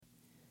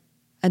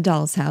A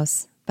Doll's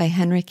House by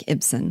Henrik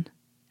Ibsen.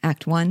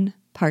 Act 1,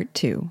 Part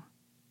 2.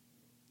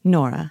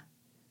 Nora.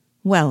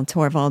 Well,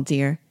 Torvald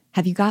dear,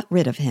 have you got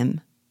rid of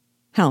him?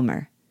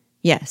 Helmer.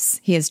 Yes,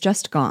 he has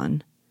just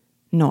gone.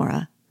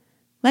 Nora.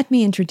 Let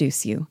me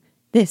introduce you.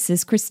 This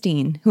is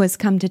Christine, who has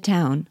come to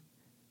town.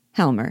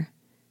 Helmer.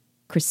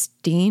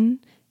 Christine?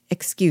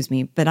 Excuse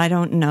me, but I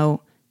don't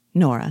know.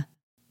 Nora.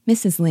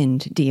 Mrs.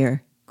 Lind,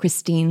 dear.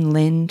 Christine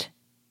Lind.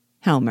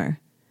 Helmer.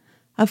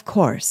 Of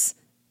course.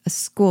 A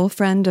school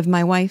friend of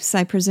my wife's,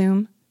 I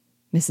presume?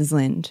 Mrs.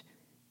 Lind.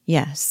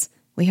 Yes,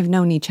 we have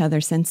known each other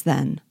since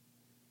then.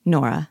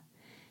 Nora.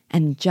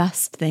 And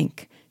just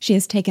think, she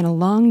has taken a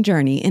long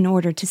journey in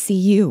order to see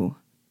you.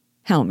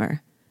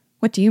 Helmer.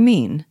 What do you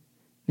mean?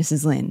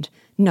 Mrs. Lind.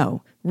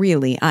 No,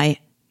 really,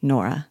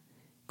 Nora.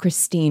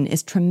 Christine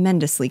is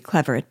tremendously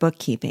clever at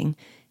bookkeeping,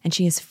 and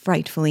she is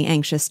frightfully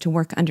anxious to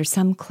work under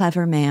some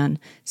clever man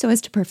so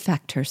as to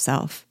perfect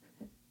herself.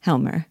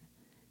 Helmer.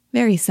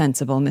 Very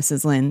sensible,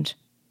 Mrs. Lind.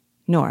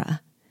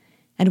 Nora.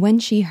 And when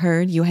she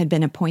heard you had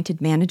been appointed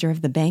manager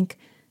of the bank,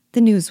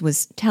 the news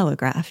was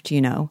telegraphed,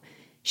 you know.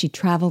 She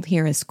traveled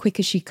here as quick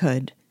as she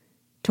could.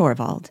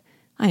 Torvald,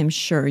 I am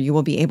sure you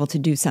will be able to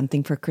do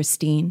something for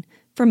Christine,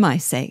 for my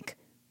sake,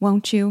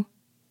 won't you?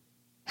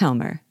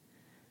 Helmer.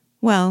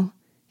 Well,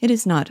 it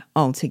is not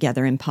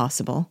altogether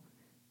impossible.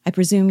 I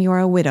presume you are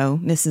a widow,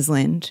 Mrs.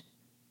 Lind.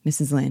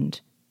 Mrs.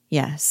 Lind.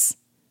 Yes.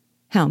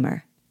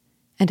 Helmer.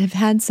 And have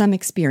had some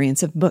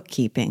experience of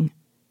bookkeeping.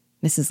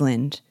 Mrs.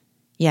 Lind.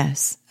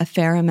 Yes, a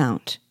fair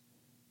amount.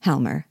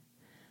 Helmer.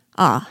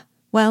 Ah,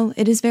 well,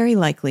 it is very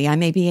likely I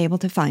may be able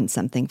to find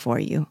something for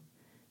you.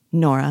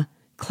 Nora,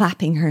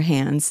 clapping her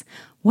hands.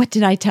 What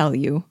did I tell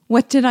you?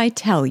 What did I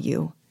tell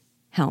you?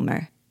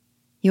 Helmer.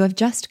 You have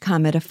just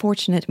come at a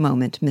fortunate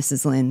moment,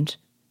 Mrs. Lind.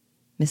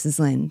 Mrs.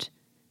 Lind.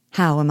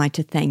 How am I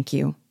to thank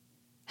you?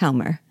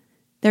 Helmer.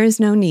 There is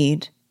no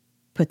need.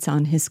 Puts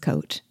on his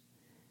coat.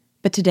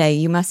 But today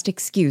you must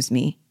excuse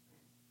me.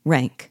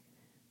 Rank.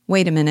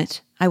 Wait a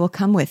minute, I will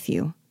come with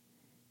you.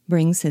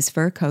 Brings his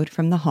fur coat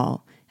from the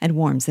hall and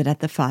warms it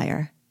at the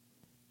fire.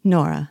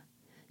 Nora.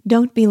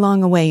 Don't be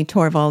long away,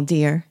 Torvald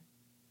dear.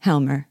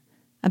 Helmer.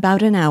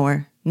 About an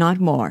hour, not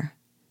more.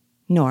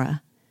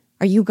 Nora.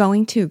 Are you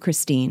going too,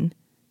 Christine?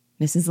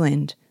 Mrs.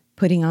 Lind,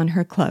 putting on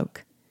her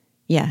cloak.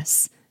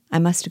 Yes, I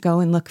must go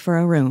and look for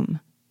a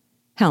room.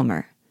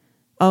 Helmer.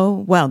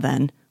 Oh, well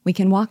then, we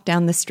can walk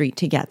down the street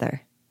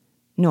together.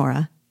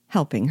 Nora,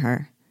 helping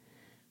her.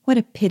 What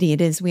a pity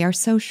it is we are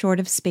so short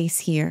of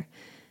space here.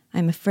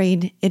 I'm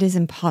afraid it is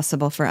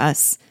impossible for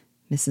us.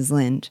 Mrs.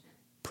 Lind.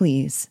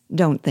 Please,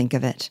 don't think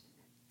of it.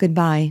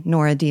 Goodbye,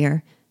 Nora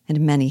dear,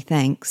 and many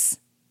thanks.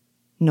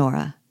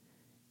 Nora.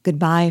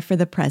 Goodbye for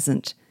the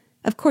present.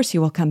 Of course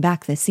you will come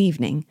back this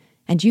evening.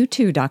 And you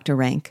too, Dr.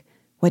 Rank.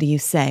 What do you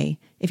say,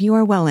 if you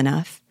are well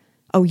enough?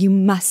 Oh, you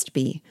must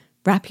be.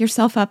 Wrap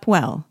yourself up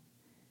well.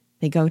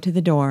 They go to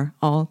the door,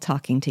 all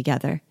talking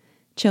together.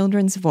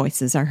 Children's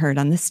voices are heard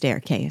on the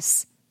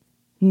staircase.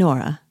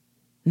 Nora.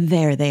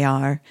 There they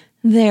are.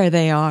 There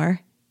they are.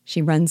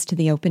 She runs to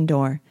the open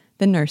door.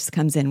 The nurse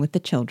comes in with the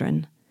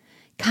children.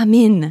 Come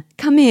in,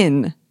 come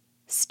in.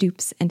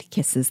 Stoops and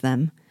kisses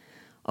them.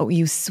 Oh,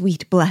 you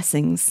sweet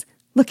blessings.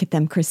 Look at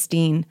them,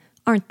 Christine.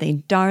 Aren't they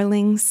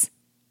darlings?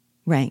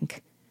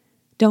 Rank.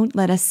 Don't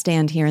let us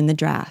stand here in the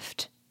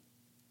draught.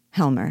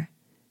 Helmer.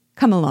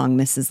 Come along,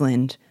 Mrs.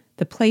 Lind.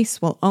 The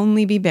place will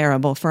only be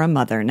bearable for a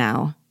mother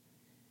now.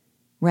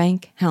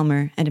 Rank,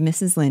 Helmer, and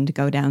Mrs. Lind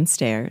go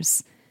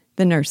downstairs.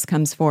 The nurse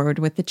comes forward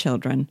with the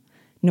children.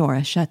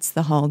 Nora shuts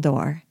the hall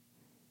door.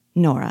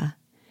 Nora.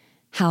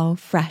 How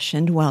fresh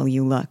and well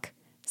you look.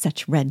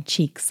 Such red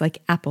cheeks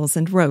like apples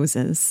and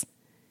roses.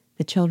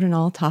 The children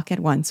all talk at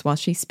once while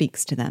she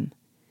speaks to them.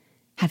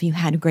 Have you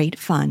had great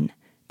fun?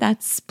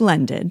 That's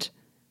splendid.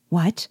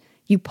 What?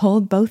 You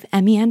pulled both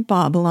Emmy and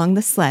Bob along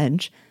the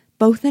sledge?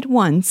 Both at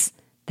once?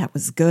 That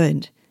was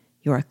good.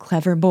 You're a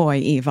clever boy,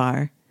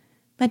 Ivar.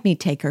 Let me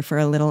take her for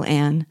a little,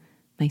 Anne.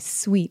 My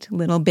sweet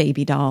little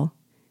baby doll.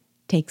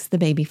 Takes the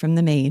baby from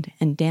the maid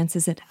and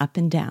dances it up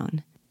and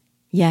down.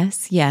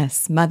 Yes,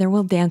 yes, Mother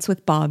will dance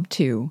with Bob,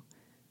 too.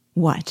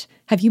 What?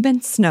 Have you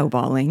been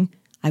snowballing?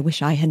 I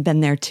wish I had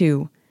been there,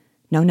 too.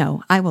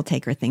 No, I will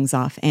take her things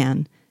off,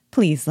 Anne.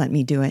 Please let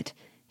me do it.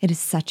 It is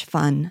such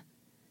fun.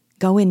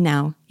 Go in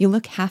now. You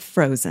look half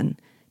frozen.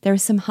 There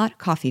is some hot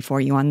coffee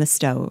for you on the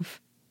stove.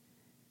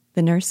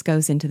 The nurse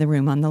goes into the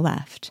room on the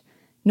left.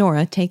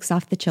 Nora takes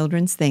off the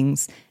children's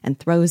things and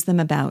throws them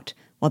about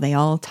while they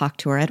all talk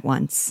to her at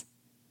once.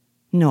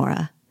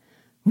 Nora.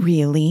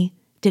 Really?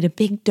 Did a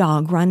big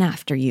dog run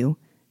after you?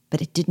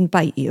 But it didn't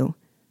bite you.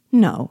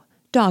 No,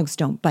 dogs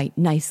don't bite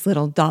nice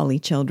little dolly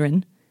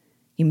children.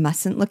 You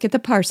mustn't look at the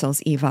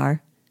parcels,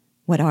 Ivar.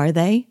 What are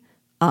they?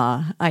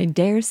 Ah, I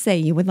dare say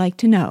you would like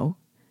to know.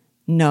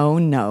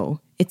 No,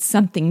 it's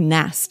something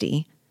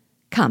nasty.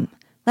 Come,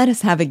 let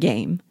us have a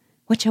game.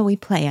 What shall we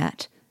play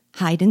at?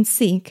 Hide and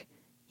seek?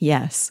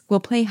 Yes, we'll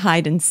play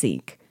hide and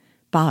seek.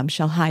 Bob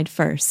shall hide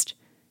first.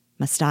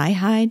 Must I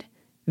hide?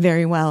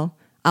 Very well,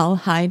 I'll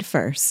hide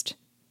first.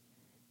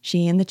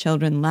 She and the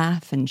children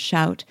laugh and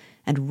shout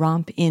and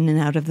romp in and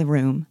out of the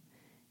room.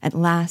 At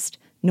last,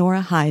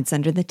 Nora hides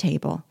under the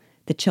table.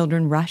 The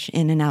children rush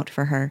in and out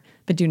for her,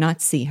 but do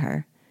not see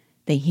her.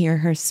 They hear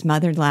her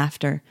smothered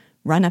laughter,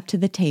 run up to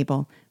the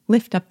table,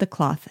 lift up the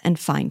cloth, and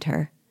find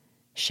her.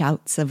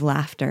 Shouts of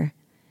laughter.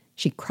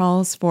 She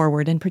crawls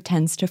forward and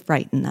pretends to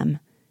frighten them.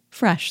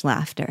 Fresh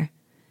laughter.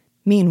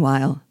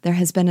 Meanwhile, there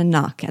has been a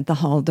knock at the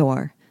hall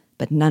door,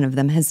 but none of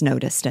them has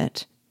noticed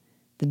it.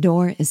 The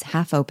door is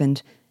half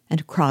opened,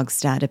 and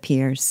Krogstad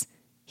appears.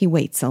 He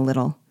waits a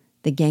little.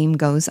 The game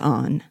goes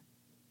on.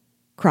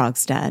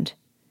 Krogstad.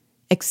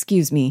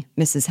 Excuse me,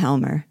 Mrs.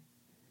 Helmer.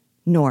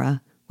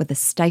 Nora, with a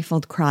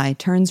stifled cry,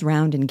 turns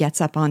round and gets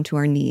up onto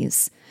her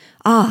knees.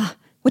 Ah,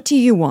 what do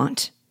you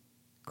want?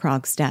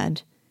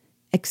 Krogstad.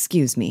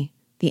 Excuse me.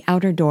 The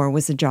outer door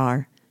was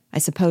ajar. I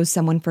suppose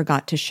someone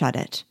forgot to shut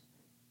it.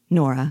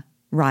 Nora,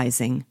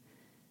 rising.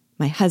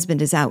 My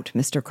husband is out,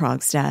 Mr.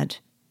 Krogstad.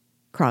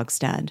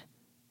 Krogstad.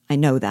 I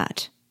know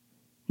that.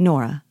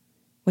 Nora.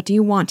 What do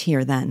you want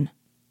here, then?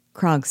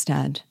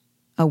 Krogstad.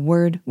 A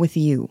word with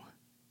you.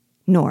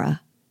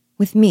 Nora.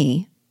 With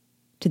me?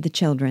 To the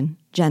children,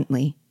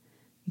 gently.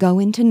 Go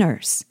in to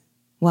nurse.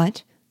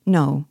 What?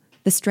 No,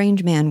 the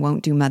strange man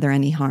won't do Mother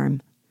any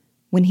harm.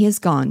 When he is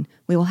gone,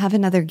 we will have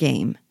another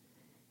game.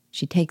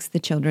 She takes the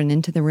children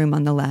into the room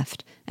on the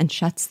left and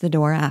shuts the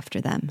door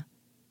after them.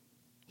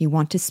 You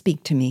want to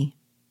speak to me?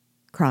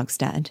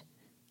 Krogstad.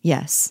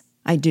 Yes,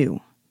 I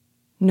do.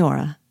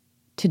 Nora.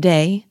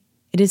 Today?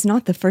 It is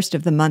not the 1st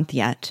of the month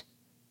yet.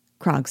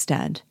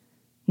 Krogstad.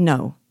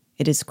 No,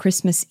 it is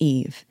Christmas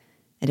Eve,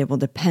 and it will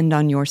depend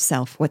on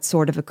yourself what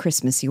sort of a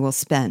Christmas you will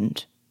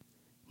spend.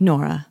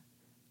 Nora.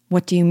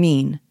 What do you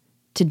mean?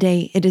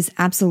 Today it is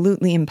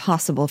absolutely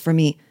impossible for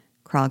me.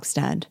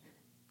 Krogstad.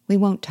 We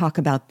won't talk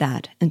about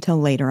that until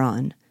later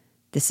on.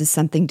 This is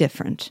something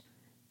different.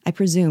 I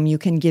presume you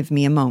can give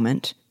me a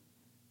moment.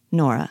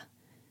 Nora.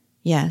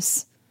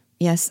 Yes,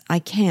 I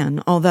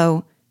can,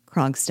 although...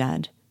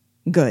 Krogstad.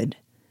 Good.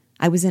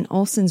 I was in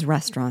Olson's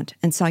restaurant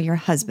and saw your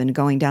husband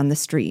going down the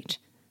street.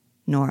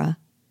 Nora.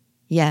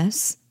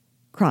 Yes?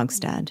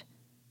 Krogstad.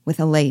 With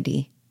a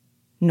lady.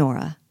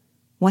 Nora.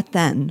 What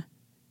then?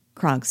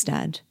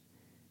 Krogstad.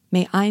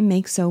 May I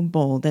make so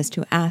bold as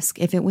to ask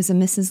if it was a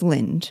Mrs.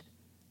 Lind?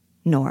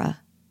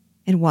 Nora.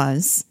 It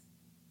was.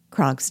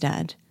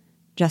 Krogstad.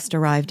 Just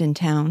arrived in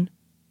town?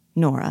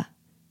 Nora.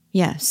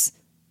 Yes,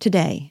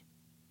 today.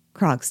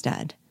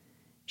 Krogstad.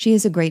 She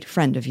is a great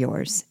friend of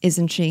yours,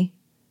 isn't she?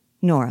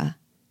 Nora.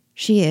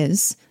 She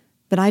is,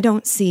 but I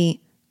don't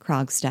see...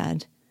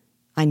 Krogstad.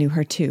 I knew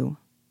her too,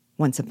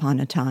 once upon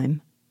a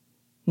time.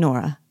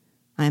 Nora.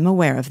 I am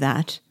aware of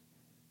that.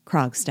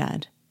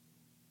 Krogstad.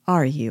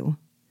 Are you?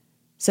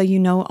 So you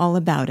know all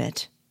about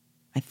it.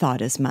 I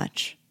thought as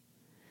much.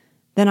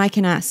 Then I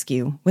can ask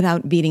you,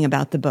 without beating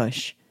about the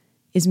bush,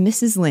 is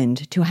Mrs.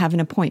 Lind to have an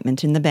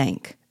appointment in the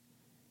bank?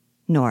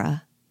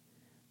 Nora.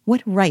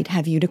 What right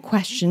have you to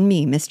question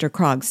me, Mr.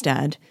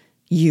 Krogstad?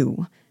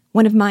 You,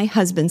 one of my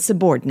husband's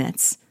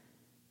subordinates.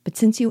 But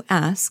since you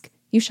ask,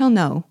 you shall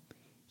know.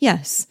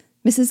 Yes,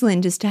 Mrs.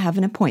 Lind is to have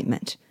an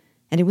appointment,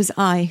 and it was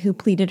I who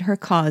pleaded her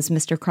cause,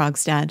 Mr.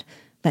 Krogstad.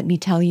 Let me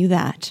tell you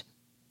that.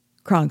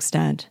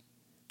 Krogstad.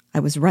 I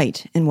was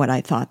right in what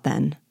I thought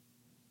then.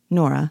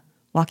 Nora,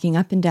 walking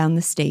up and down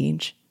the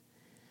stage.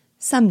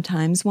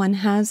 Sometimes one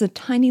has a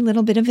tiny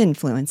little bit of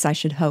influence, I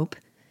should hope.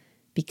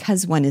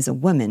 Because one is a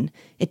woman,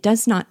 it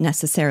does not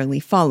necessarily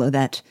follow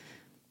that...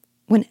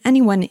 When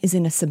anyone is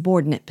in a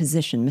subordinate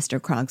position, Mr.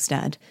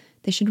 Krogstad,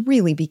 they should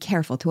really be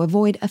careful to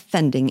avoid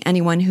offending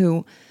anyone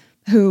who...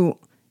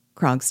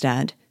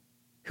 Krogstad.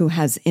 Who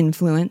has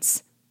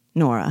influence?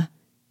 Nora.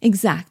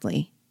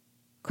 Exactly.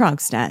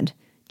 Krogstad,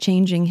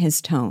 changing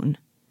his tone.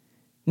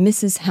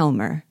 Mrs.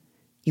 Helmer,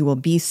 you will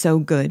be so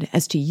good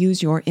as to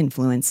use your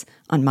influence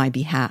on my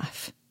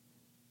behalf.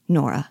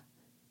 Nora.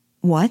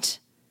 What?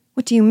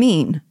 What do you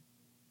mean?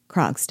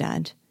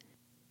 Krogstad.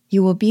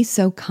 You will be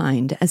so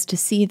kind as to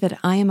see that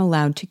I am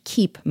allowed to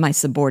keep my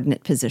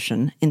subordinate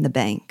position in the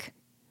bank.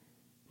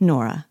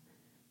 Nora.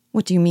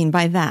 What do you mean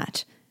by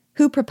that?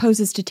 Who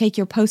proposes to take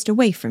your post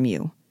away from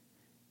you?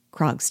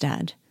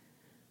 Krogstad.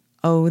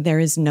 Oh, there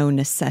is no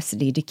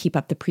necessity to keep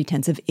up the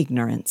pretense of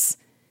ignorance.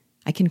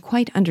 I can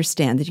quite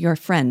understand that your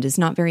friend is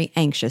not very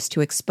anxious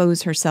to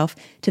expose herself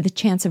to the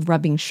chance of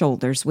rubbing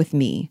shoulders with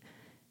me,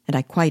 and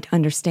I quite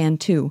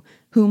understand, too,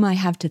 whom I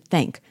have to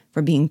thank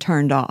for being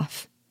turned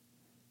off.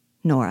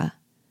 Nora.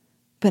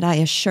 But I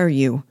assure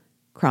you,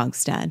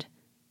 Krogstad,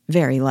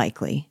 very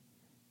likely.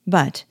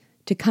 But,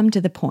 to come to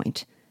the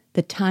point,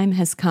 the time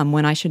has come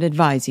when I should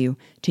advise you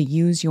to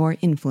use your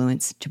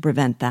influence to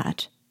prevent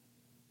that.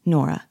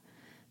 Nora.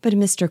 But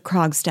Mr.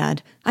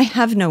 Krogstad, I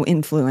have no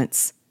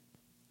influence.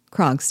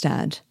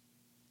 Krogstad.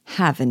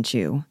 Haven't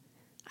you?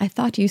 I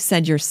thought you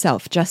said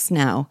yourself just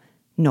now.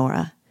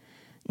 Nora.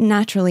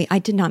 Naturally, I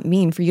did not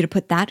mean for you to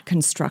put that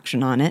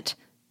construction on it.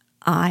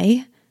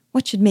 I?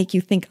 What should make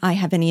you think I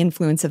have any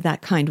influence of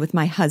that kind with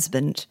my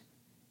husband?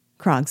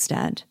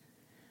 Krogstad.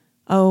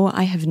 Oh,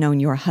 I have known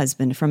your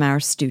husband from our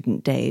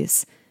student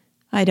days.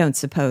 I don't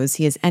suppose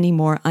he is any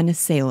more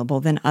unassailable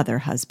than other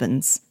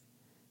husbands.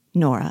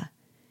 Nora,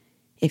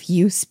 if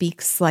you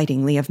speak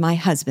slightingly of my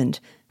husband,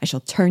 I shall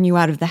turn you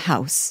out of the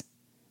house.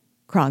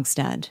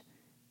 Krogstad,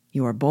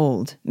 you are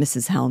bold,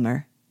 Mrs.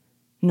 Helmer.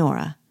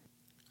 Nora,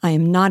 I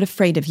am not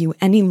afraid of you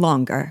any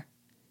longer.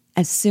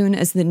 As soon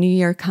as the new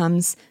year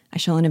comes, I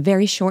shall in a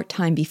very short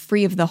time be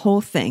free of the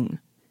whole thing.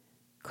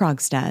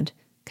 Krogstad,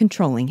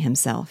 controlling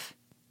himself.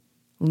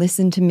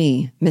 Listen to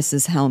me,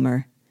 Mrs.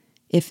 Helmer.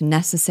 If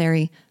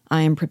necessary,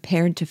 I am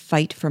prepared to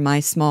fight for my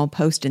small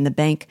post in the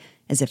bank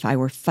as if I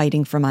were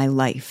fighting for my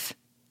life.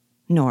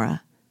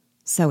 Nora,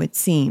 so it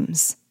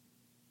seems.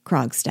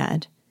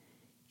 Krogstad,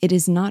 it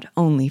is not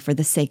only for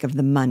the sake of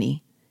the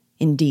money.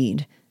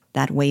 Indeed,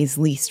 that weighs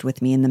least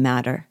with me in the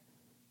matter.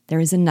 There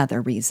is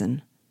another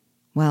reason.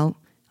 Well,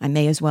 I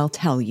may as well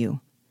tell you.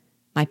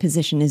 My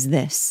position is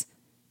this.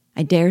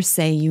 I dare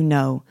say you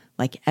know,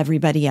 like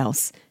everybody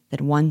else,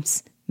 that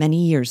once,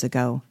 many years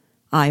ago,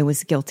 I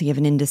was guilty of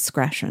an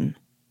indiscretion.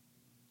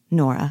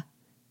 Nora,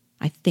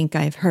 I think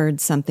I have heard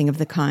something of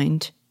the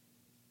kind.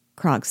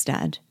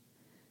 Krogstad,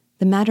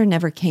 the matter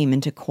never came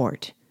into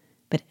court,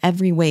 but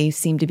every way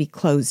seemed to be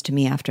closed to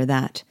me after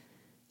that,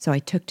 so I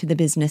took to the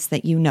business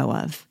that you know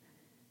of.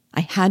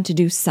 I had to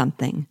do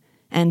something,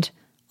 and,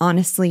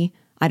 honestly,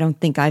 I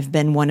don't think I've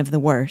been one of the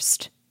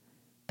worst.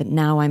 But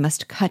now I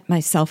must cut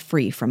myself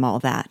free from all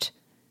that.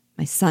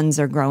 My sons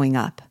are growing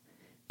up.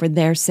 For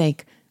their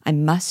sake, I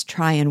must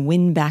try and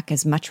win back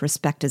as much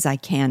respect as I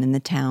can in the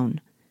town.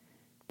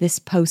 This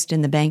post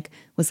in the bank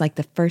was like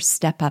the first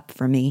step up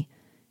for me,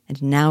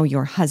 and now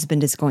your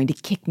husband is going to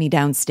kick me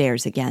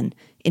downstairs again,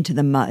 into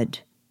the mud.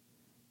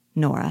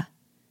 Nora,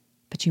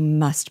 but you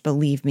must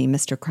believe me,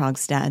 Mr.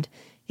 Krogstad.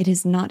 It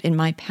is not in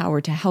my power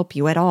to help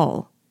you at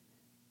all.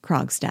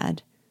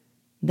 Krogstad,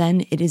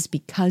 then it is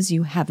because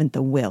you haven't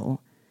the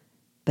will.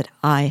 But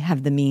I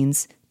have the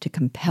means to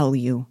compel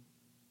you.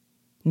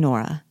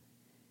 Nora,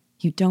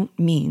 you don't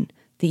mean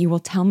that you will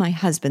tell my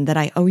husband that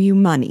I owe you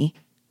money?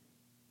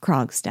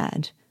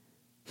 Krogstad,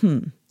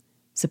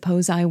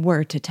 suppose I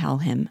were to tell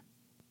him.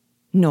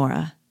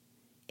 Nora,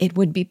 it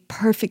would be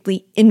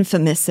perfectly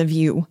infamous of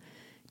you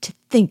to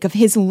think of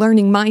his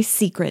learning my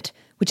secret,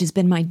 which has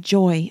been my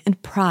joy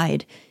and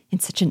pride, in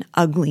such an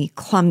ugly,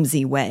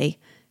 clumsy way,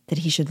 that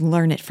he should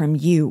learn it from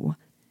you.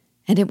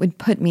 And it would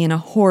put me in a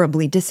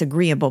horribly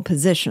disagreeable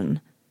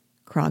position.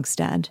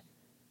 Krogstad,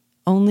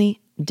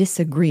 only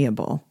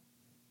disagreeable.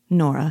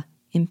 Nora,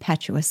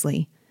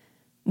 impetuously,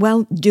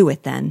 well, do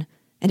it then,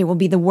 and it will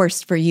be the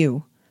worst for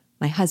you.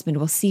 My husband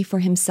will see for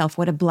himself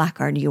what a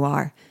blackguard you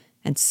are,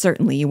 and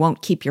certainly you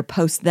won't keep your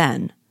post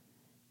then.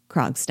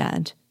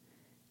 Krogstad,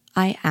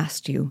 I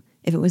asked you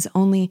if it was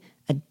only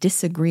a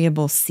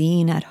disagreeable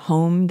scene at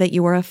home that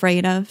you were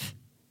afraid of.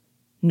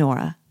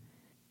 Nora,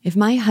 if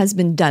my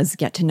husband does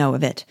get to know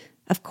of it,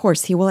 of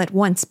course he will at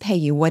once pay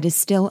you what is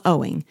still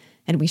owing,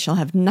 and we shall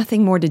have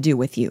nothing more to do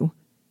with you.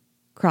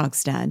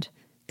 Krogstad,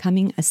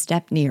 coming a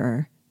step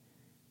nearer.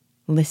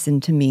 Listen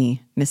to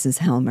me, Mrs.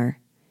 Helmer.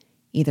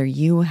 Either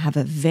you have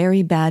a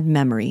very bad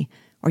memory,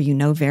 or you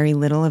know very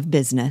little of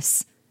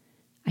business.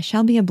 I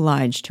shall be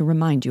obliged to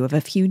remind you of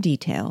a few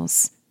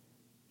details.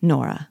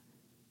 Nora,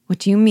 what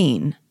do you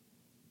mean?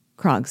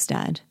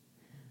 Krogstad,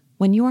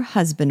 when your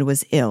husband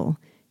was ill,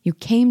 you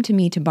came to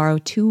me to borrow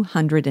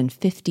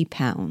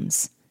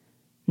 £250.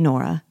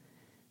 Nora,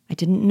 I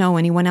didn't know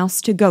anyone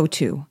else to go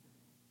to.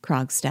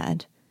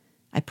 Krogstad,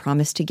 I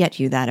promised to get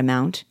you that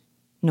amount.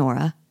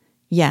 Nora,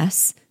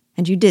 yes,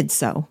 and you did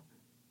so.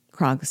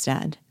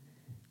 Krogstad,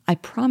 I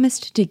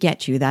promised to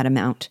get you that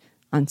amount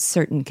on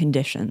certain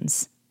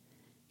conditions.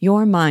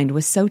 Your mind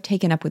was so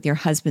taken up with your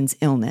husband's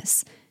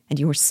illness, and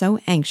you were so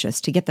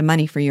anxious to get the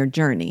money for your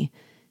journey,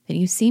 that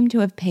you seem to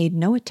have paid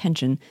no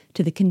attention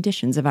to the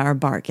conditions of our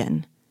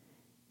bargain.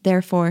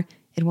 Therefore,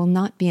 it will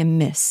not be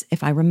amiss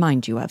if I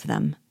remind you of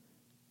them.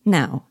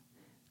 Now,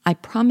 I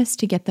promised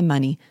to get the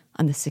money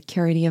on the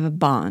security of a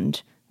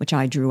bond, which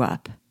I drew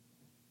up.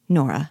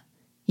 Nora,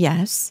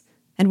 yes,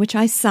 and which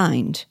I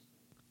signed.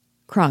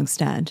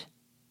 Krogstad,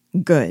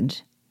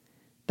 good.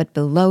 But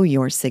below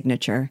your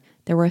signature,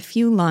 there were a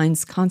few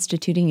lines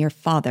constituting your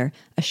father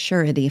a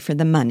surety for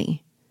the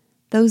money.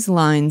 Those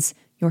lines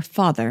your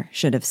father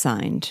should have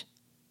signed.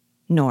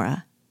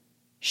 Nora,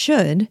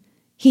 should?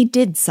 He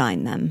did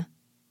sign them.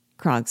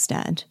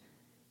 Krogstad,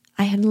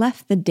 I had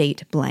left the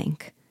date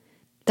blank.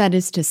 That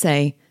is to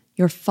say,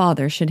 your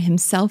father should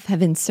himself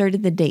have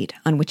inserted the date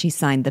on which he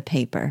signed the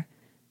paper.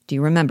 Do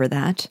you remember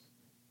that?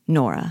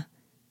 Nora,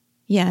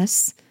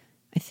 yes,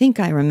 I think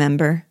I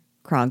remember.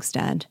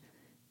 Krogstad,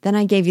 then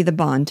I gave you the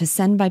bond to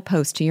send by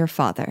post to your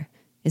father.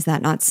 Is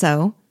that not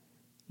so?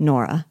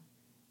 Nora,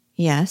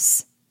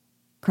 yes.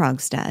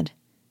 Krogstad,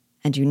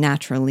 and you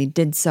naturally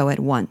did so at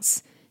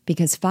once,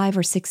 because 5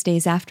 or 6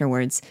 days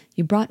afterwards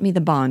you brought me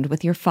the bond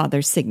with your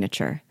father's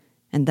signature,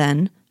 and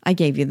then I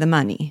gave you the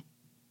money.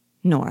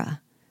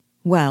 Nora,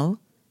 well,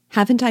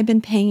 haven't I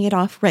been paying it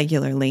off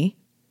regularly?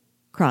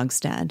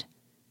 Krogstad,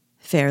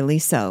 fairly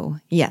so,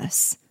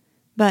 yes.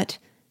 But,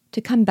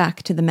 to come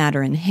back to the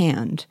matter in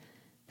hand,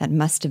 That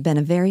must have been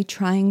a very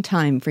trying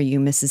time for you,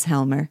 Mrs.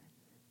 Helmer.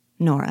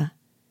 Nora.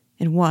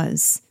 It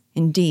was,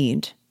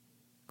 indeed.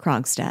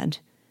 Krogstad.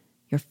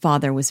 Your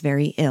father was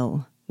very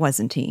ill,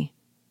 wasn't he?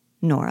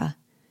 Nora.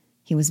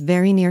 He was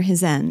very near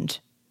his end.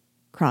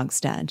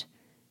 Krogstad.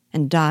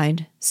 And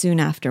died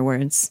soon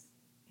afterwards.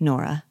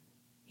 Nora.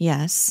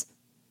 Yes.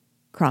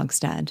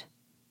 Krogstad.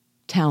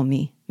 Tell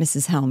me,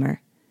 Mrs.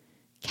 Helmer,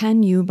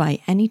 can you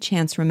by any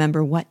chance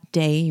remember what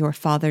day your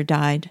father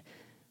died?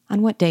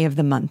 On what day of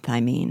the month,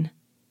 I mean?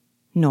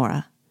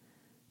 Nora.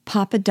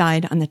 Papa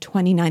died on the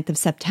 29th of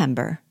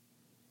September.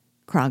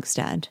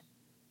 Krogstad.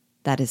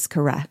 That is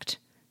correct.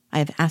 I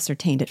have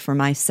ascertained it for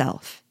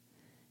myself.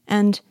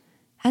 And,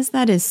 as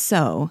that is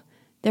so,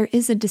 there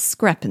is a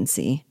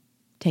discrepancy,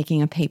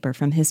 taking a paper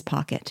from his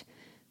pocket,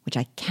 which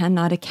I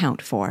cannot account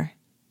for.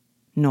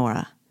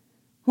 Nora.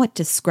 What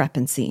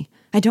discrepancy?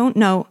 I don't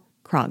know.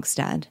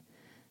 Krogstad.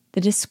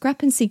 The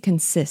discrepancy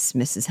consists,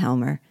 Mrs.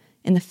 Helmer,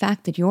 in the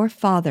fact that your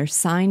father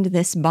signed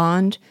this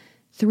bond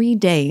 3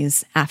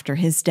 days after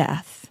his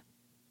death.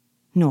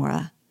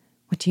 Nora.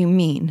 What do you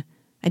mean?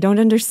 I don't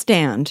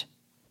understand.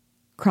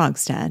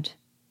 Krogstad.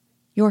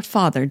 Your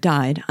father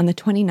died on the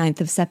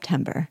 29th of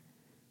September.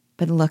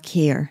 But look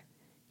here.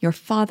 Your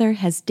father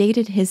has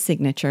dated his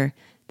signature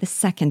the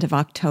 2nd of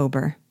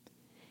October.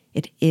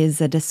 It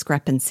is a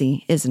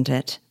discrepancy, isn't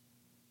it?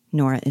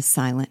 Nora is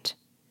silent.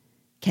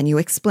 Can you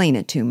explain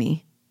it to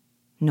me?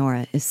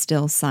 Nora is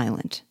still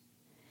silent.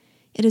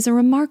 It is a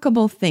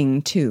remarkable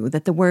thing, too,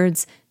 that the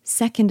words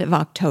 2nd of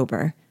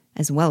October,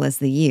 as well as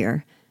the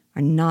year,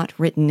 are not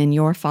written in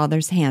your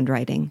father's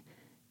handwriting,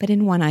 but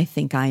in one I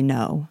think I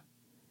know.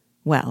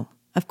 Well,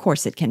 of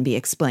course it can be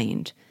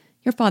explained.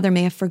 Your father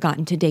may have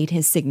forgotten to date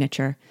his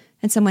signature,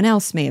 and someone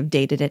else may have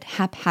dated it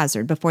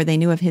haphazard before they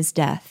knew of his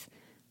death.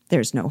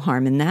 There's no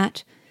harm in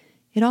that.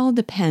 It all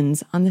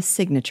depends on the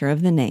signature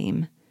of the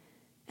name.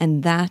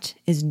 And that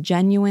is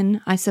genuine,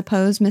 I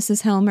suppose,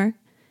 Mrs. Helmer?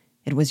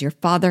 It was your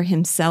father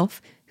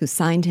himself who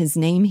signed his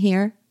name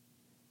here?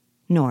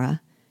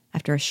 Nora,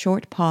 after a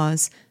short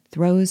pause,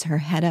 throws her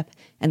head up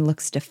and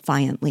looks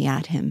defiantly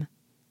at him.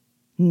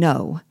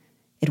 No,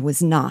 it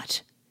was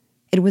not.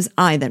 It was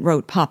I that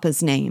wrote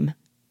Papa's name.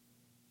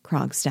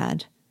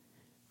 Krogstad.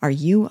 Are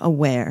you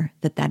aware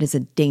that that is a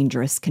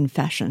dangerous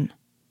confession?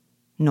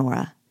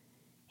 Nora.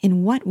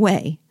 In what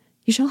way?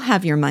 You shall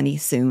have your money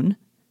soon.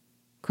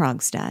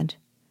 Krogstad.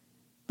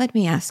 Let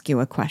me ask you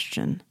a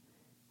question.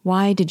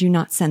 Why did you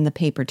not send the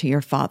paper to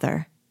your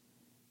father?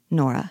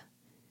 Nora.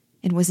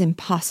 It was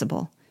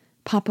impossible.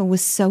 Papa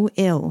was so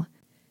ill.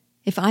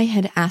 If I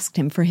had asked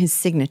him for his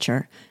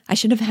signature, I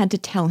should have had to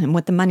tell him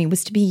what the money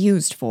was to be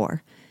used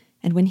for.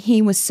 And when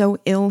he was so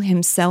ill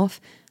himself,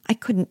 I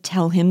couldn't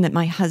tell him that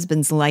my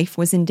husband's life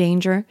was in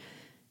danger.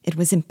 It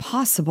was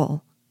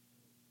impossible.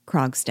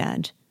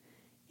 Krogstad.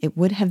 It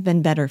would have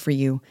been better for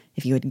you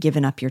if you had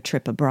given up your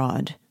trip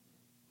abroad.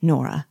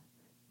 Nora.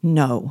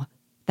 No,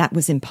 that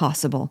was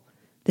impossible.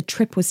 The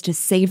trip was to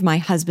save my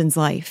husband's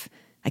life.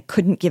 I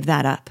couldn't give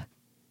that up.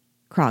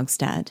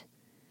 Krogstad.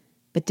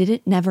 But did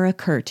it never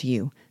occur to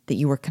you that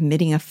you were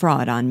committing a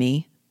fraud on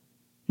me?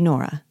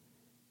 Nora.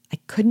 I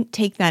couldn't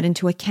take that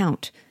into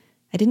account.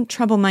 I didn't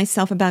trouble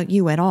myself about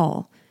you at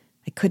all.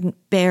 I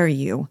couldn't bear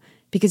you,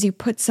 because you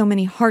put so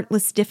many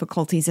heartless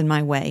difficulties in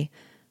my way,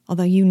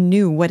 although you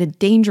knew what a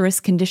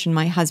dangerous condition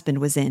my husband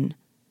was in.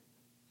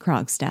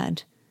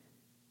 Krogstad.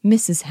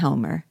 Mrs.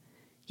 Helmer,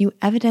 you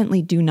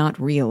evidently do not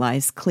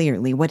realize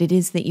clearly what it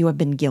is that you have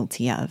been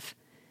guilty of.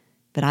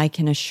 But I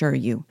can assure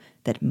you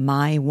that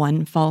my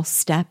one false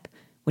step,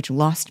 which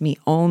lost me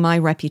all my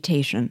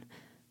reputation,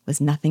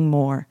 was nothing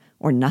more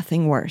or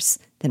nothing worse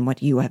than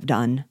what you have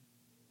done.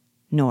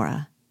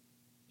 Nora.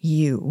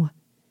 You.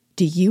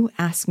 Do you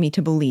ask me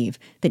to believe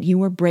that you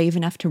were brave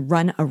enough to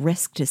run a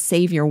risk to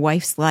save your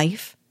wife's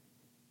life?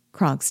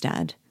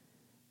 Krogstad.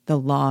 The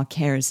law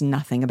cares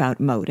nothing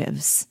about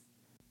motives.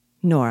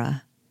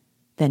 Nora.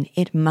 Then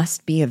it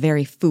must be a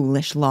very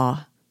foolish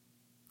law.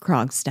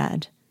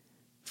 Krogstad.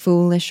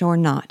 Foolish or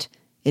not,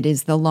 it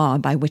is the law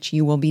by which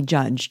you will be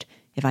judged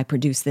if I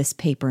produce this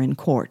paper in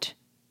court.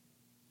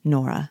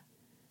 Nora.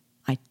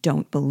 I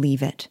don't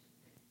believe it.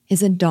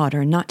 Is a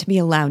daughter not to be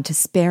allowed to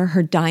spare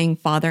her dying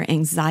father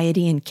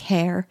anxiety and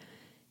care?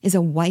 Is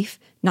a wife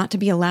not to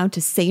be allowed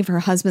to save her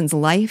husband's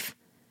life?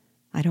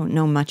 I don't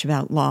know much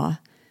about law,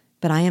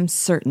 but I am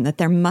certain that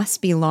there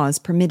must be laws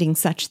permitting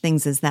such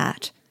things as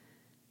that.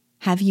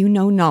 Have you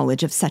no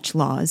knowledge of such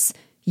laws?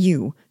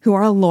 You, who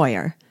are a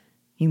lawyer.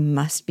 You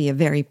must be a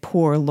very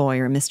poor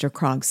lawyer, Mr.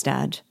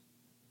 Krogstad.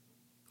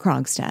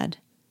 Krogstad.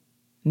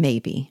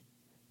 Maybe.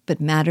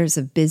 But matters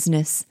of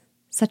business,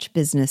 such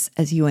business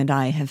as you and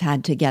I have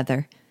had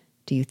together,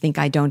 do you think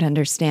I don't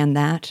understand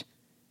that?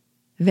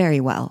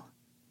 Very well.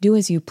 Do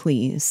as you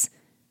please.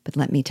 But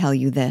let me tell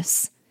you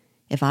this.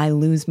 If I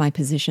lose my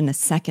position a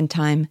second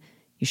time,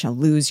 you shall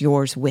lose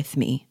yours with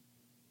me.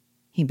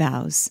 He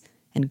bows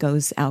and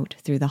goes out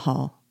through the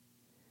hall.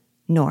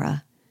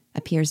 Nora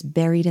appears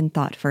buried in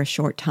thought for a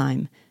short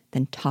time,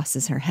 then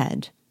tosses her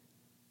head.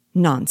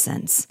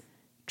 Nonsense.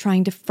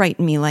 Trying to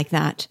frighten me like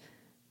that.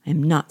 I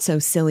am not so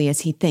silly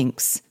as he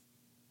thinks.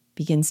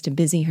 Begins to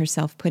busy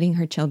herself putting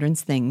her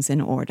children's things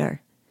in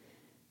order.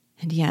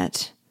 And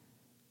yet,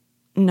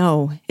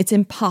 no, it's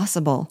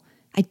impossible.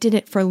 I did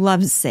it for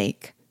love's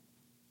sake.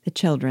 The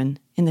children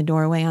in the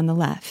doorway on the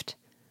left.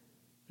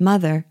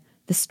 Mother,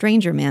 the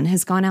stranger man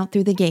has gone out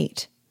through the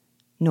gate.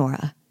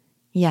 Nora,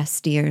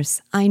 yes,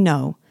 dears, I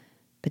know.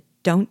 But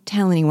don't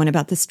tell anyone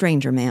about the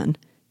stranger man.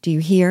 Do you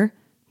hear?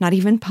 Not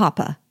even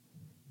Papa.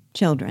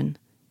 Children,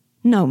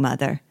 no,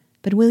 Mother,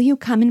 but will you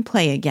come and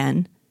play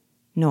again?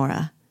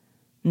 Nora,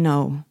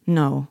 no,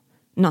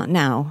 not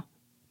now.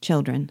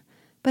 Children,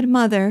 but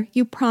Mother,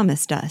 you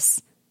promised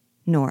us.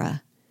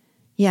 Nora,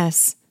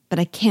 yes, but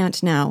I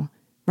can't now.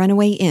 Run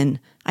away in.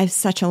 I've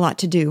such a lot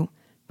to do.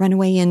 Run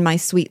away in, my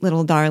sweet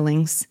little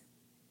darlings.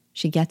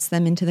 She gets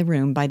them into the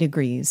room by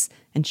degrees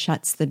and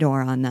shuts the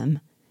door on them,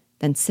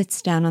 then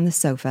sits down on the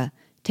sofa,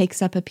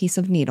 takes up a piece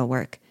of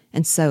needlework,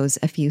 and sews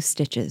a few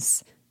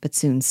stitches, but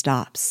soon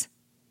stops.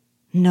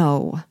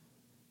 No.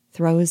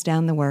 Throws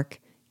down the work,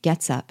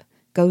 gets up,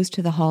 goes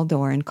to the hall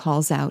door and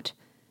calls out,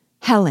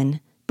 Helen,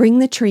 bring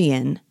the tree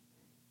in.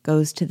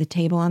 Goes to the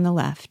table on the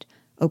left,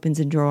 opens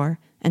a drawer,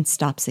 and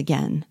stops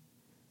again.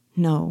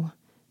 No,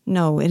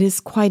 it is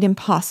quite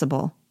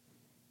impossible.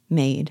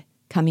 Maid,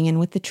 coming in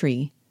with the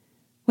tree.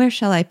 Where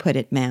shall I put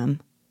it, ma'am?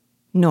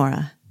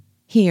 Nora,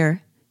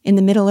 here, in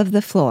the middle of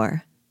the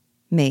floor.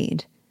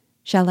 Maid,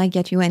 shall I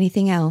get you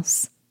anything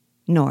else?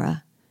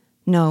 Nora,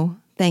 no,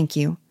 thank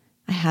you.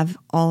 I have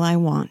all I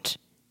want.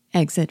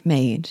 Exit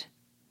maid.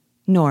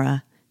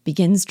 Nora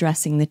begins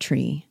dressing the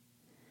tree.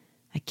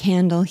 A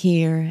candle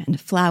here and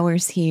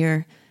flowers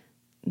here.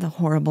 The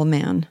horrible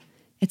man.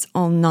 It's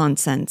all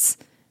nonsense.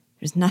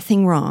 There's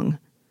nothing wrong.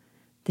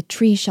 The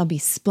tree shall be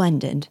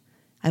splendid.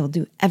 I will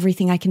do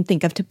everything I can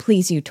think of to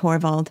please you,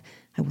 Torvald.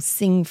 I will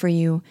sing for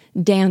you,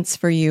 dance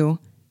for you.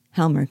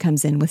 Helmer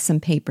comes in with some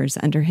papers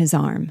under his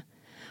arm.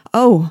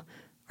 Oh,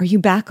 are you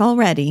back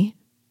already?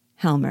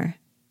 Helmer.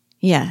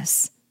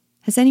 Yes.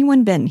 Has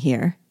anyone been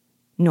here?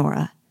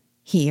 Nora.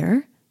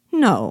 Here?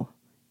 No.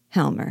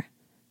 Helmer.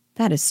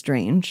 That is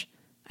strange.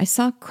 I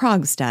saw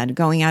Krogstad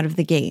going out of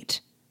the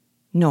gate.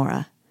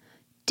 Nora.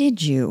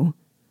 Did you?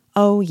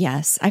 Oh,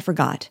 yes, I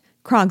forgot.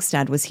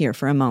 Krogstad was here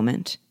for a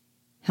moment.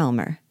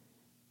 Helmer.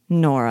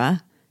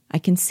 Nora, I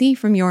can see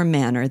from your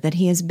manner that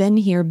he has been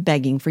here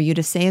begging for you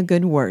to say a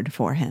good word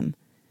for him.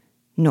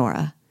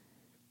 Nora.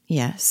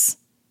 Yes.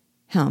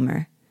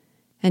 Helmer.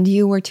 And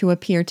you were to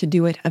appear to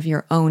do it of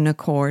your own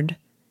accord.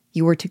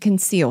 You were to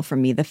conceal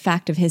from me the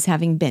fact of his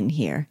having been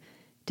here.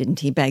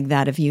 Didn't he beg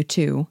that of you,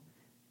 too?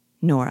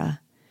 Nora.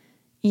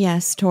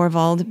 Yes,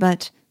 Torvald,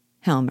 but...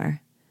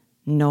 Helmer.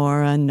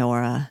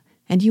 Nora,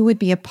 and you would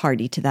be a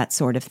party to that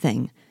sort of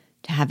thing.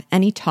 To have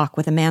any talk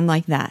with a man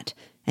like that,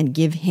 and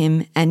give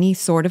him any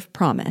sort of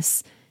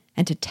promise,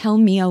 and to tell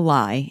me a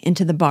lie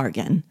into the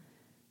bargain.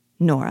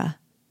 Nora.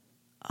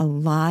 A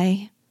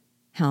lie?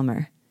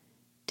 Helmer.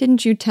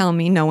 Didn't you tell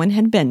me no one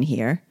had been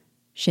here?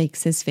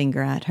 Shakes his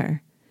finger at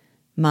her.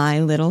 My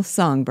little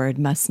songbird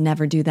must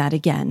never do that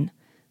again.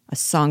 A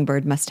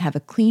songbird must have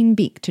a clean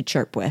beak to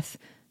chirp with.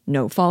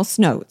 No false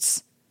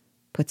notes.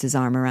 Puts his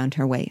arm around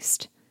her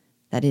waist.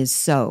 That is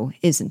so,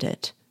 isn't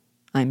it?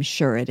 I'm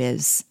sure it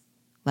is.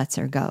 Lets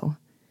her go.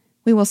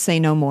 We will say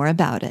no more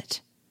about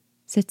it.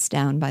 Sits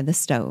down by the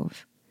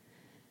stove.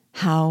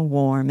 How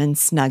warm and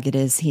snug it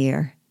is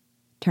here.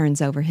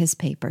 Turns over his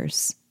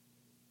papers.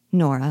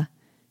 Nora,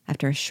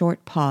 after a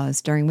short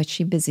pause during which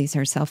she busies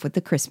herself with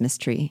the Christmas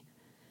tree.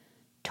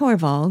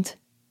 Torvald.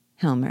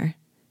 Helmer.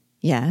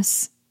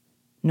 Yes.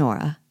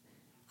 Nora.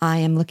 I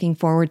am looking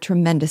forward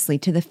tremendously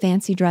to the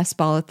fancy dress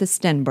ball at the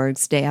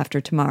Stenbergs day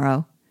after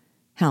tomorrow.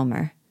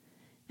 Helmer.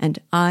 And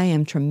I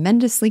am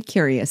tremendously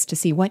curious to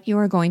see what you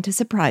are going to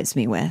surprise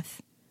me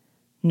with.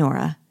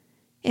 Nora.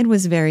 It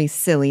was very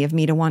silly of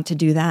me to want to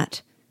do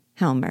that.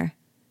 Helmer.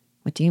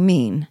 What do you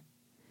mean?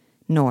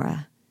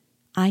 Nora.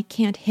 I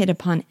can't hit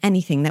upon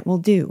anything that will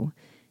do.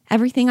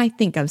 Everything I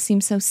think of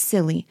seems so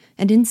silly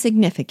and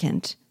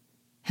insignificant.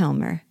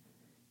 Helmer.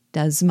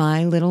 Does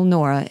my little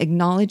Nora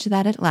acknowledge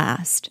that at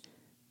last?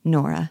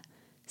 Nora,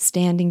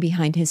 standing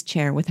behind his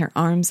chair with her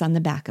arms on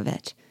the back of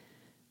it.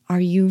 Are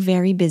you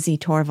very busy,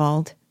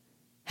 Torvald?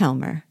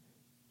 Helmer.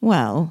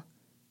 Well.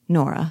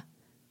 Nora.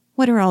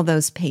 What are all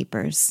those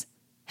papers?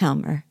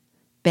 Helmer.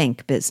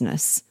 Bank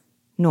business.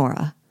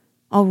 Nora.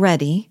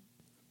 Already?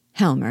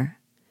 Helmer.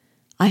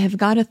 I have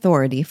got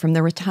authority from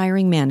the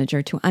retiring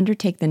manager to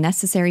undertake the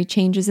necessary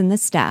changes in the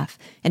staff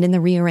and in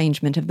the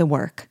rearrangement of the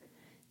work.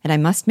 And I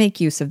must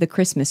make use of the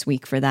Christmas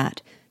week for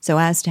that, so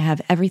as to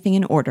have everything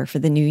in order for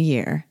the new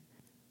year.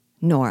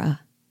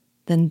 Nora.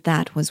 Then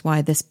that was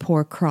why this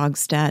poor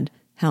Krogstad...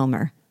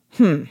 Helmer.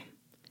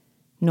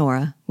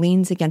 Nora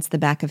leans against the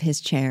back of his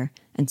chair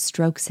and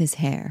strokes his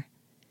hair.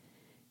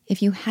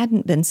 If you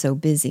hadn't been so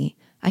busy,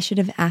 I should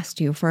have asked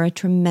you for a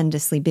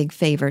tremendously big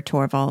favor,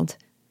 Torvald.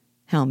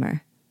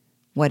 Helmer.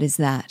 What is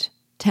that?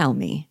 Tell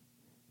me.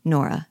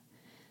 Nora.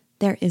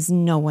 There is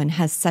no one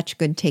has such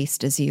good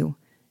taste as you,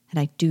 and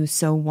I do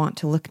so want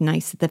to look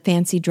nice at the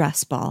fancy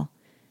dress ball.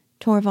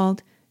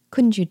 Torvald,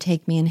 Couldn't you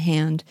take me in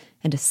hand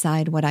and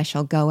decide what I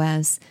shall go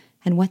as,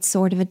 and what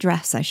sort of a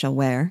dress I shall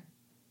wear?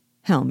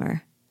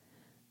 Helmer.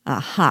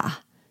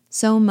 Aha!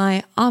 So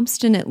my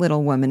obstinate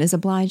little woman is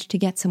obliged to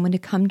get someone to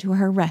come to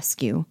her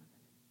rescue.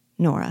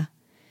 Nora.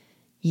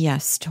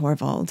 Yes,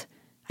 Torvald.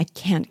 I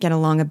can't get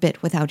along a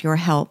bit without your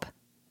help.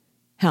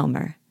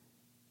 Helmer.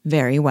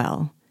 Very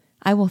well.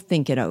 I will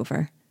think it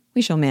over.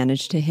 We shall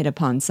manage to hit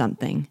upon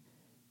something.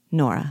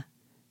 Nora.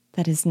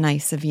 That is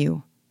nice of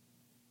you.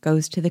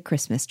 Goes to the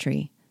Christmas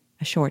tree.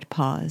 A short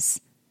pause.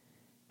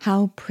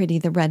 How pretty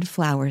the red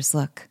flowers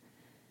look.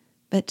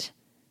 But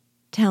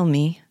tell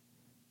me,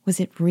 was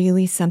it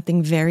really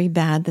something very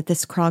bad that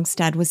this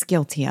Krogstad was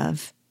guilty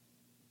of?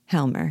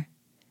 Helmer.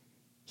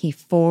 He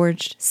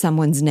forged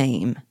someone's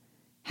name.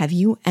 Have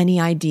you any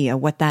idea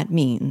what that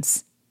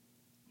means?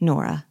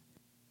 Nora.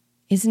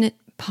 Isn't it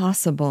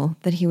possible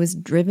that he was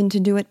driven to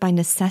do it by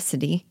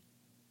necessity?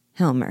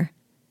 Helmer.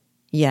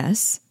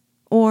 Yes,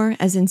 or,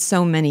 as in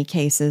so many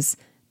cases,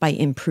 by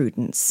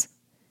imprudence.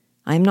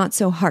 I am not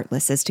so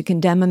heartless as to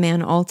condemn a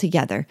man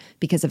altogether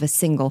because of a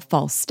single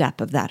false step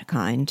of that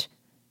kind.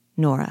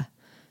 Nora.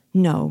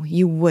 No,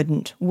 you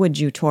wouldn't, would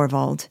you,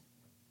 Torvald?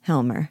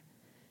 Helmer.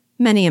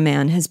 Many a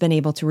man has been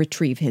able to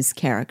retrieve his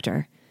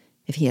character,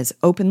 if he has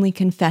openly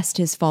confessed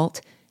his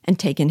fault and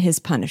taken his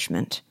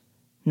punishment.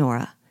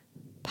 Nora.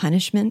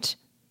 Punishment?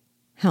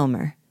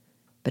 Helmer.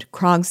 But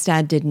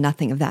Krogstad did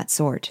nothing of that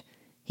sort.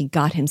 He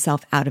got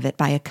himself out of it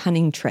by a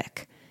cunning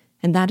trick,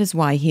 and that is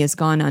why he has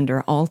gone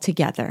under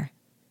altogether.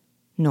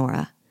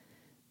 Nora.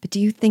 But do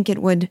you think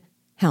it would...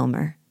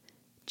 Helmer.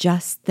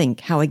 Just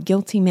think how a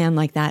guilty man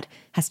like that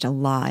has to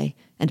lie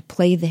and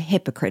play the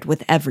hypocrite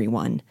with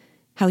everyone,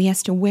 how he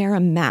has to wear a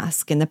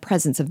mask in the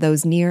presence of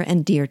those near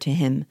and dear to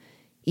him,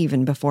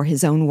 even before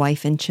his own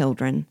wife and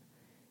children.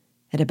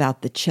 And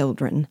about the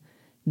children,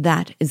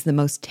 that is the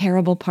most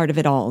terrible part of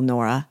it all,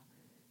 Nora.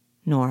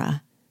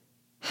 Nora.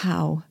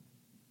 How?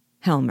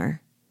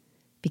 Helmer.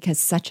 Because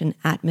such an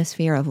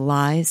atmosphere of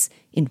lies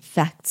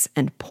infects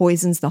and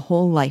poisons the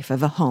whole life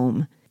of a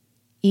home.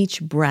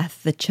 Each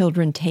breath the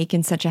children take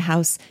in such a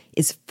house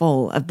is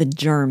full of the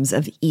germs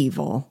of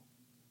evil.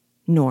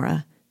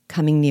 Nora,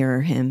 coming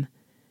nearer him.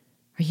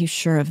 Are you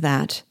sure of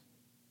that?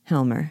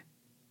 Helmer.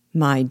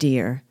 My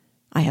dear,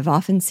 I have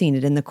often seen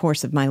it in the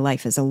course of my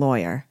life as a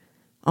lawyer.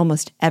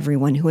 Almost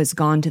everyone who has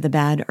gone to the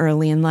bad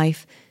early in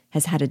life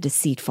has had a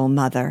deceitful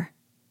mother.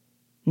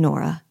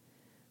 Nora.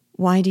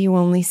 Why do you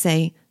only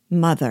say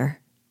mother?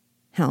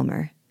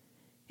 Helmer.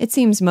 It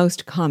seems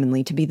most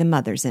commonly to be the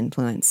mother's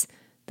influence,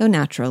 though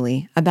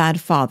naturally a bad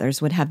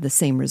father's would have the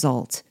same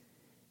result.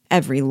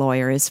 Every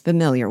lawyer is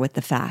familiar with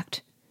the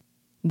fact.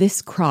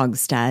 This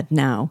Krogstad,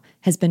 now,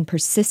 has been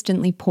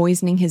persistently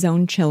poisoning his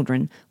own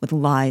children with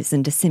lies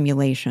and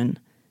dissimulation.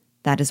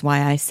 That is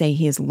why I say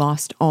he has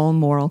lost all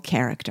moral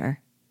character.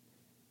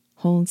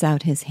 Holds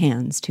out his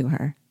hands to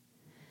her.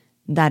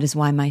 That is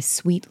why my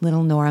sweet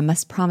little Nora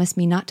must promise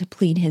me not to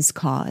plead his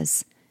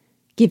cause.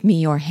 Give me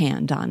your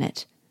hand on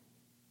it.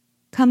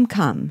 Come,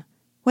 come.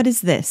 What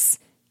is this?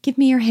 Give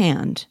me your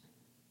hand.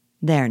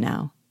 There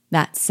now,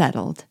 that's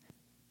settled.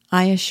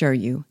 I assure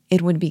you,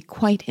 it would be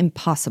quite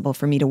impossible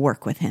for me to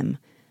work with him.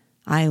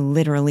 I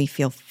literally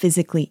feel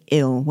physically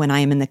ill when I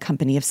am in the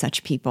company of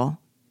such people.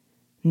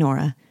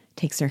 Nora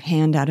takes her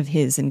hand out of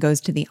his and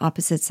goes to the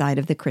opposite side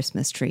of the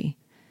Christmas tree.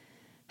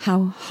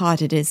 How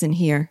hot it is in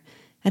here,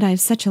 and I have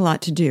such a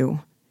lot to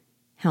do.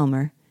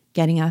 Helmer,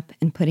 getting up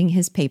and putting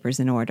his papers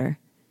in order.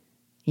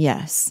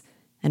 Yes,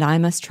 and I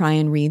must try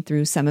and read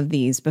through some of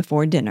these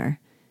before dinner,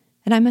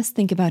 and I must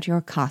think about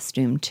your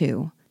costume,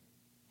 too.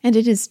 And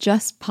it is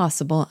just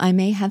possible I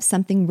may have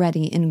something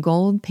ready in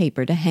gold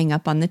paper to hang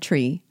up on the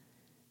tree.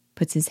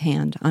 Puts his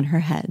hand on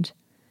her head.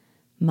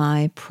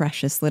 My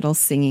precious little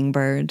singing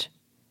bird.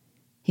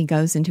 He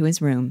goes into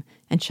his room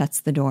and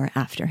shuts the door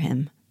after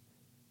him.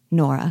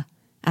 Nora,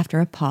 after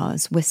a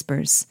pause,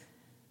 whispers,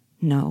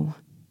 No,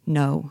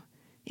 no,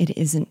 it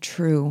isn't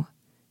true.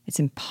 It's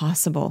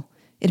impossible.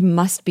 It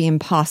must be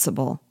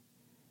impossible.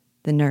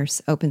 The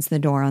nurse opens the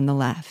door on the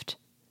left.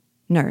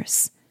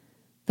 Nurse.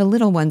 The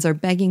little ones are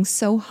begging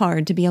so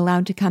hard to be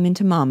allowed to come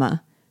into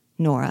Mama.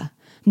 Nora.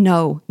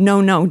 No,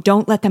 no, no,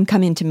 don't let them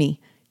come into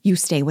me. You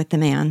stay with the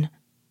man.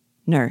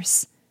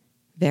 Nurse.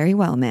 Very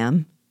well,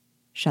 ma'am.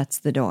 Shuts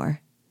the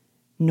door.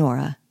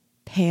 Nora,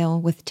 pale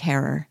with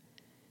terror.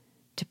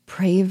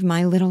 Deprave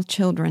my little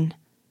children.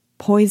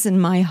 Poison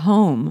my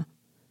home.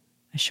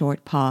 A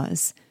short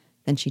pause.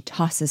 Then she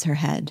tosses her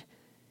head.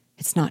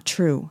 It's not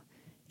true.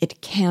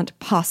 It can't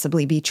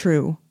possibly be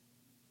true.